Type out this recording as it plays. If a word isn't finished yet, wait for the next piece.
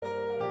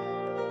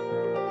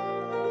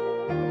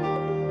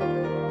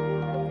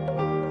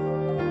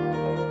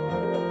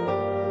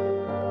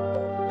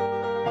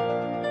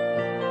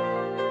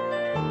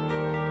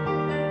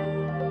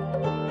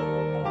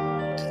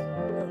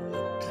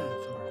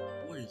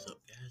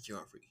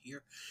Joffrey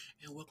here,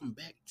 and welcome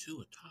back to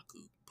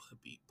Otaku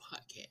Puppy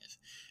Podcast.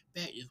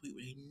 Back this week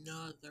with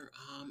another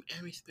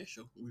anime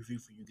special review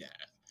for you guys.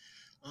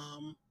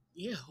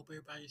 Yeah, hope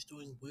everybody's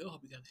doing well.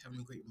 Hope you guys are having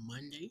a great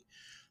Monday.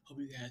 Hope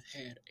you guys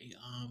had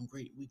a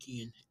great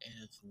weekend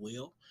as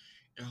well,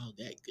 and all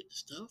that good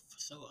stuff.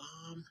 So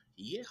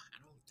yeah,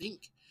 I don't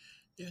think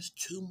there's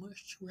too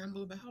much to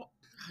ramble about.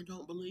 I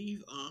don't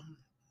believe.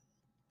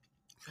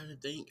 Trying to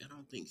think. I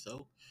don't think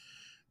so.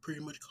 Pretty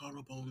much caught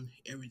up on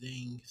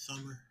everything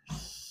summer,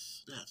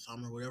 not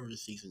summer, whatever the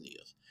season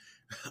is.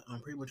 I'm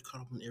pretty much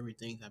caught up on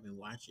everything I've been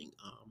watching.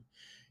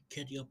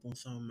 Catching up on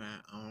some of my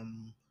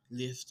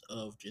list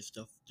of just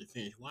stuff to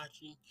finish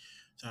watching.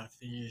 So I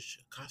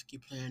finished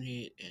Koski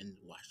Planet and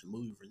watched a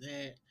movie for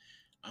that.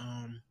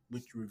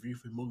 Which review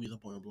for movies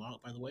up on the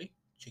blog, by the way.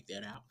 Check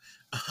that out.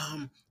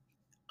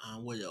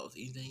 Um, what else?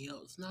 Anything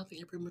else? Nothing.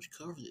 I pretty much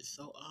covered it.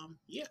 So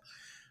yeah.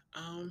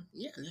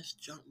 Yeah, let's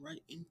jump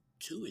right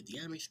into it. The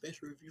anime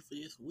special review for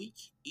this week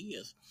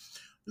is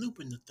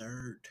Lupin the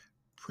Third,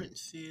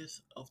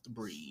 Princess of the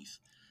Breeze.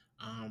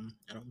 I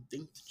don't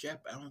think the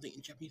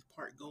Japanese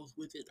part goes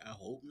with it. I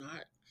hope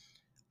not.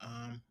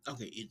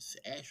 Okay, it's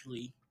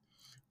actually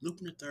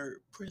Lupin the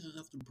Third, Princess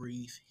of the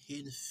Breeze,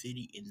 Hidden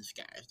City in the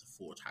Sky is the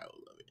full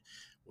title of it.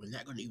 We're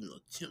not going to even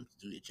attempt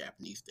to do the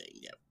Japanese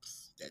thing.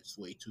 That's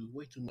way too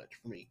much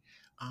for me.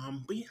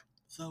 But yeah.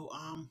 So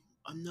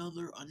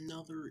another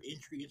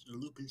entry into the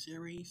Lupin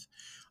series.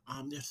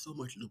 There's so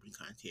much Lupin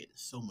content,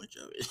 so much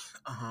of it.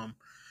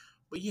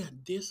 But yeah,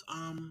 this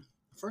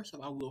first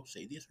of all, I will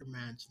say this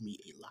reminds me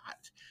a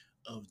lot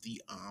of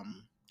the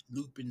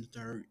Lupin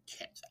Third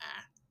Cat's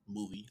Eye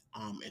movie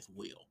as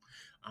well.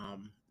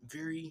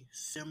 Very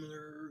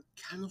similar,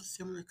 kind of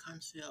similar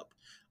concept.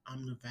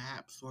 The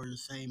vibe sort of the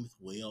same as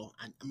well.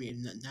 I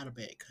mean, not a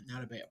bad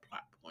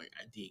plot point.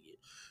 I dig it.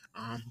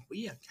 But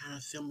yeah, kind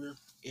of similar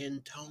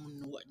in tone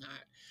and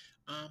whatnot.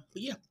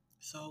 But yeah,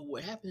 so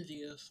what happens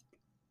is,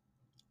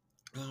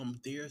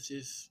 there's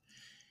this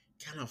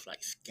kind of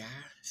like sky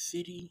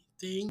city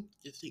thing.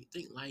 Just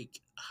think like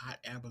hot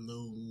air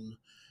balloon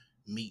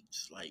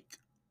meets like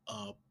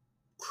a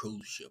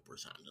cruise ship or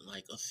something,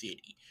 like a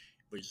city,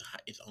 but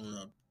it's on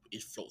a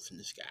it floats in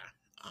the sky.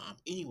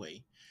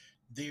 Anyway,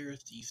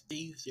 there's these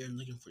thieves there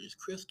looking for this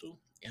crystal,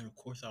 and of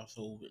course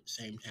also at the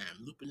same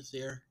time Lupin's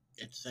there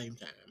at the same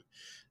time.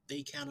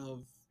 They kind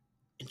of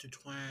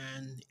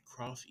intertwine,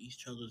 cross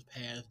each other's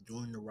paths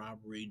during the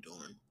robbery,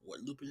 during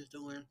what Lupin is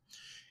doing,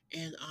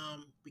 and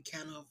we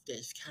kind of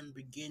that's kind of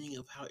the beginning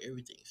of how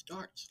everything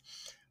starts.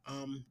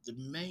 The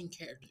main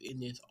characters in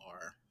this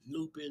are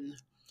Lupin.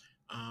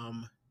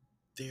 Um,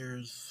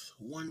 there's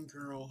one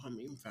girl. I'm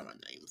even find my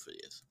name for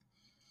this.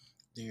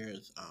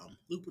 There's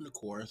Lupin, of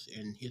course,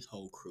 and his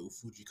whole crew,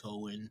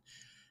 Fujiko and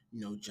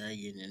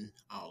Dragon and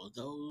all of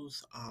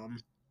those.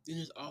 Then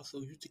there's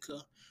also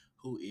Utica,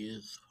 who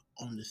is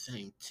on the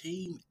same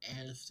team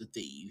as the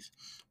thieves,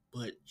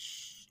 but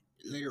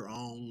later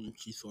on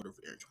she sort of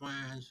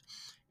intertwines.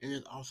 And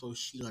there's also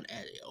Shion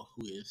Adele,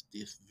 who is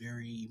this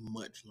very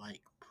much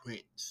like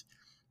Prince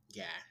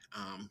guy.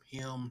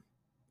 Him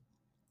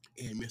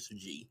and Mr.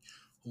 G,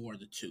 who are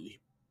the two.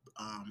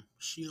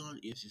 Shion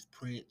is his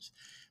Prince.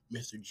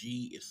 Mr.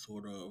 G is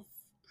sort of,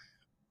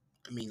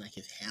 I mean, like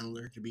his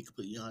handler, to be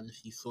completely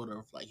honest. He's sort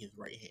of like his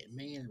right hand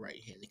man, right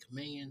hand in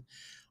command,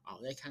 all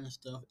that kind of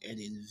stuff. And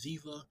then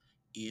Ziva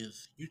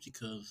is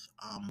Utika's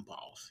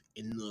boss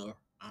in the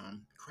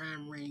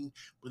crime ring,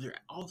 but they're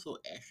also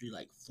actually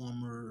like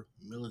former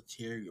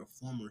military or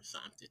former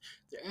something.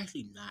 They're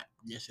actually not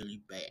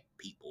necessarily bad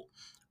people.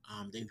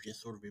 They've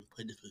just sort of been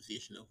put in this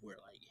position of where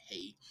like,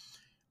 hey,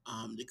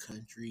 the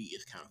country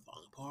is kind of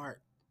falling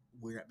apart.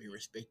 We're not being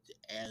respected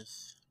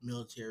as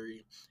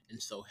military,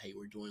 and so hey,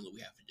 we're doing what we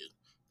have to do.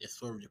 That's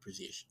sort of the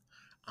position.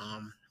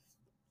 Um,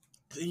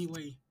 so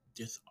anyway,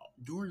 just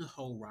during the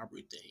whole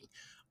robbery thing,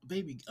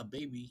 a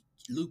baby,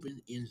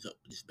 Lupin ends up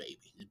with this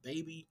baby. The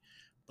baby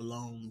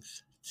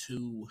belongs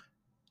to,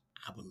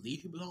 I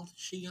believe, it belongs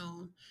to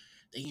Shion.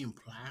 They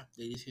imply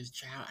that it's his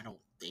child. I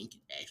don't think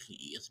it actually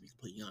is, to be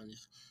completely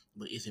honest,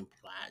 but it's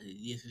implied that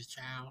it is his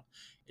child.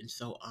 And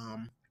so,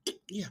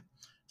 yeah.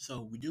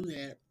 So we do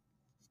that,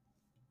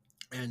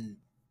 and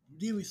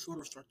then we sort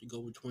of start to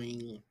go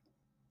between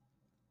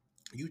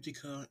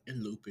Utica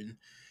and Lupin,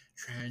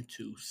 trying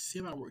to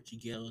semi-work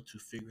together to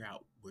figure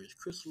out where this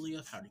crystal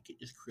is, how to get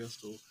this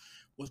crystal,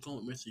 what's going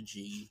on with Mr.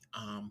 G,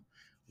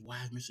 why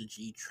is Mr.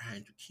 G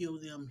trying to kill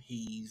them?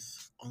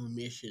 He's on a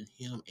mission,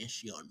 him and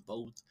Shion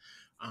both.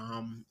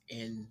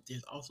 And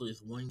there's also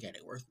this one guy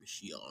that works with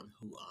Shion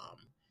who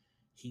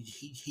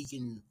he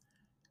can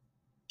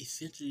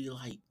essentially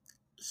like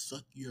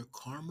suck your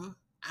karma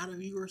out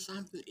of you or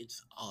something.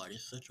 It's odd.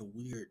 It's such a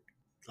weird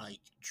like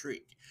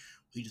trick.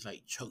 He just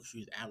like chokes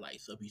your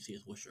allies up. He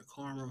says, "What's your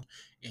karma?"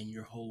 and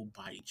your whole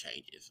body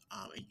changes.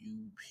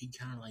 And he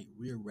kind of like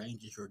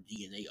rearranges your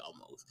DNA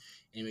almost,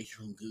 and makes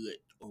you from good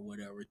or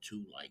whatever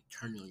to like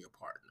turning on your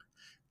partner.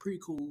 Pretty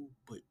cool,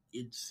 but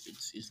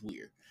it's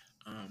weird.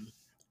 Um,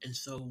 and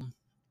so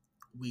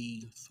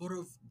we sort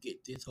of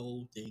get this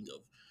whole thing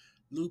of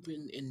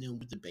Lupin and them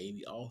with the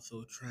baby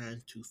also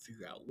trying to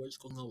figure out what's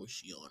going on with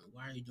Shion.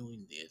 Why are you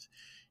doing this?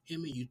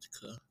 Him and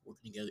Utica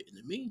working together. In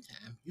the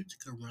meantime,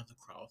 Utica runs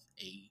across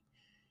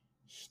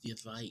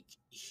this like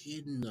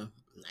hidden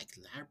like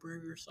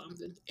library or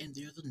something, and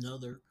there's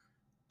another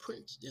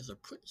prince. There's a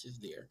princess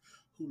there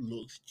who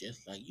looks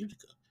just like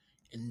Utica,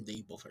 and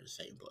they both have the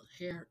same blonde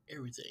hair,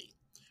 everything.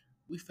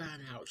 We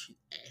find out she's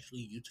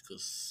actually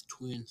Utica's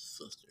twin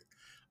sister.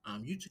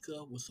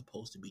 Utica was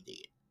supposed to be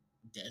dead.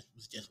 That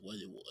was just what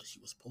it was. She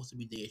was supposed to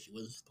be dead. She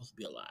wasn't supposed to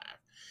be alive.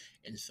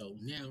 And so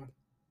now,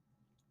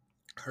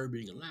 her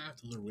being alive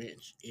was a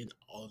wrench in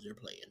all of their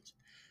plans.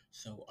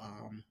 So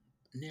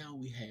now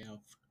we have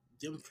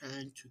them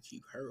trying to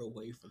keep her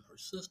away from her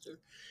sister,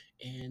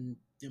 and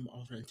them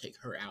also trying to take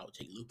her out,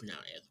 take Lupin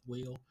out as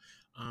well.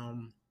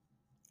 Um,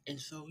 and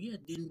so yeah,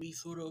 then we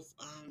sort of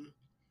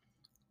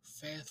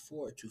fast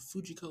forward to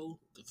Fujiko,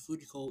 because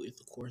Fujiko is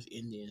of course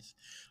in this.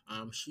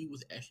 She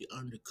was actually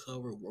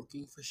undercover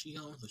working for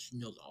Shion, so she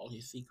knows all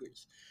his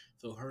secrets.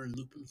 So her and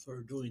Lupin sort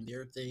of doing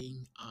their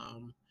thing.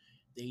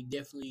 They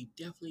definitely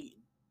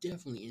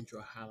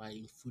enjoy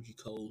highlighting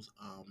Fujiko's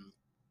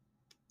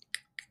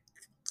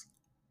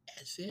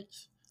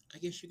assets, I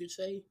guess you could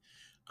say.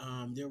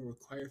 There were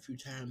quite a few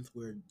times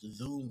where the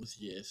zoom was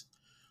just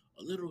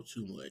a little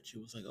too much.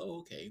 It was like, oh,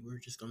 okay, we're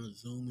just gonna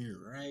zoom in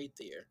right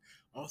there.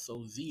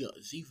 Also,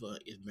 Ziva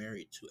is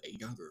married to a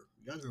younger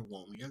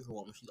woman. Younger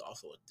woman, she's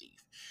also a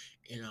thief,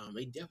 and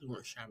they definitely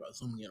weren't shy about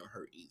zooming in on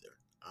her either.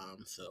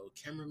 So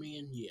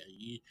cameraman,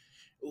 yeah,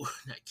 well,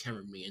 not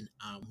cameraman.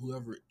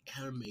 Whoever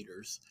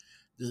animators,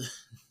 the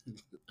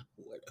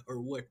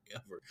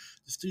whatever,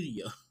 the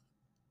studio.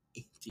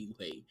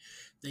 Anyway,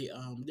 they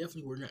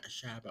definitely were not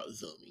shy about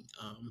zooming.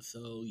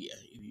 So yeah,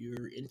 if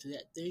you're into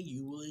that thing,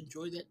 you will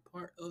enjoy that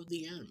part of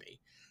the anime.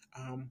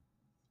 Um,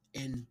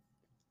 and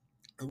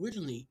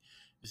originally,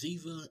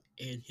 Ziva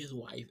and his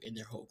wife and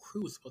their whole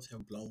crew was supposed to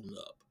have blown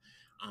up.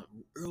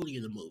 Early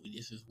in the movie,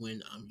 this is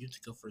when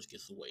Utica first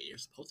gets away. They're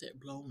supposed to have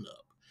blown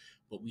up,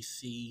 but we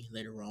see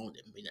later on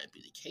that may not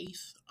be the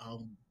case.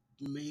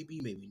 Maybe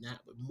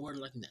not, but more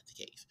than likely not the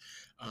case.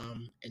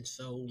 And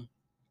so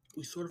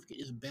we sort of get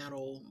this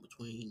battle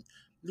between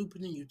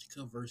Lupin and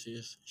Utica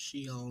versus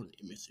Shion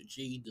and Mr.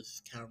 G. This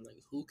is kind of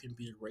like who can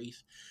be the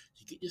race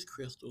to get this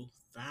crystal,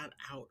 find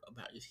out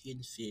about this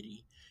hidden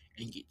city,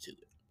 and get to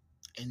it.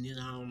 And then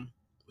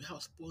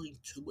without spoiling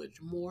too much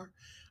more,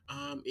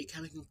 it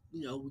kind of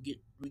we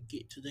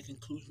get to the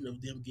conclusion of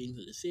them getting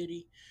to the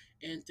city,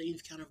 and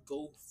things kind of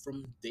go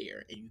from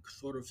there, and you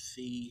sort of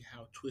see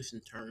how twists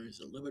and turns,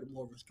 a little bit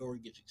more of a story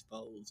gets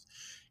exposed,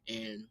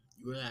 and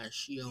you realize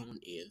Shion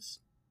is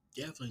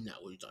definitely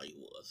not what he thought he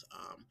was.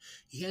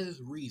 He has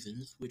his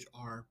reasons, which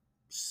are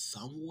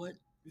somewhat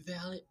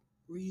valid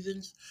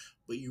reasons,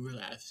 but you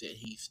realize that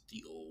he's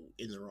still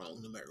in the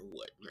wrong no matter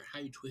what. No matter how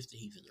you twist it,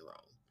 he's in the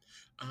wrong.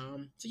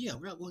 So yeah,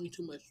 we're not going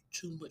into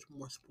too much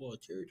more spoiler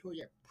territory.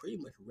 That pretty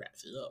much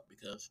wraps it up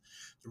because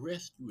the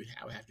rest you would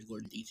have to go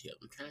into detail.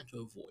 I'm trying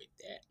to avoid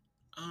that.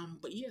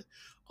 But yeah,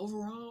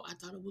 overall, I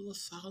thought it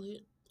was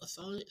a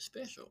solid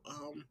special.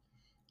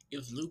 It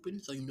was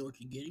Lupin, so you know what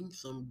you're getting.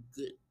 Some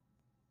good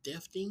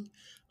defting,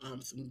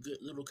 some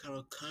good little kind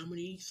of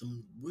comedy,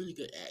 some really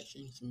good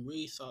action, some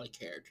really solid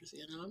characters,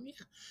 and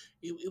yeah,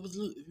 it was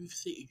Lupin.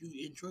 If you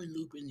enjoy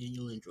Lupin, then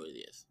you'll enjoy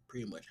this.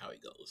 Pretty much how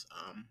it goes.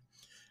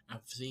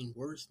 I've seen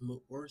worse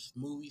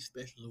movies,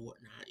 specials or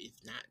whatnot.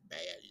 It's not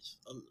bad. It's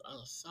a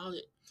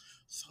solid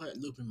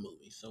Lupin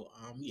movie. So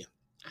yeah,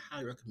 I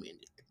highly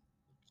recommend it.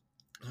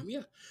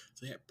 Yeah,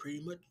 so that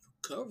pretty much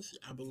covers it,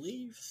 I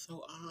believe.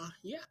 So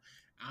yeah,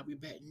 I'll be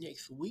back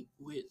next week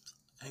with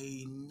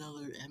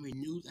another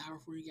news hour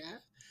for you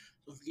guys.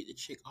 Don't forget to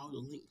check all the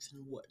links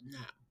and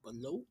whatnot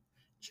below.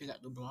 Check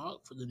out the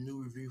blog for the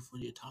new review for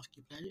the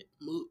Atoski Planet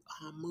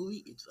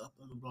movie. It's up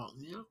on the blog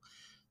now.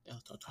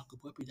 That's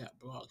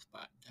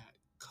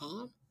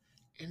talkapuppy.blogspot.com.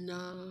 And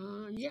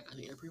yeah, I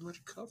think that pretty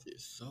much covers it.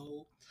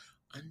 So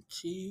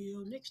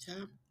until next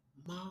time,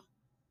 ma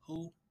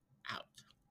ho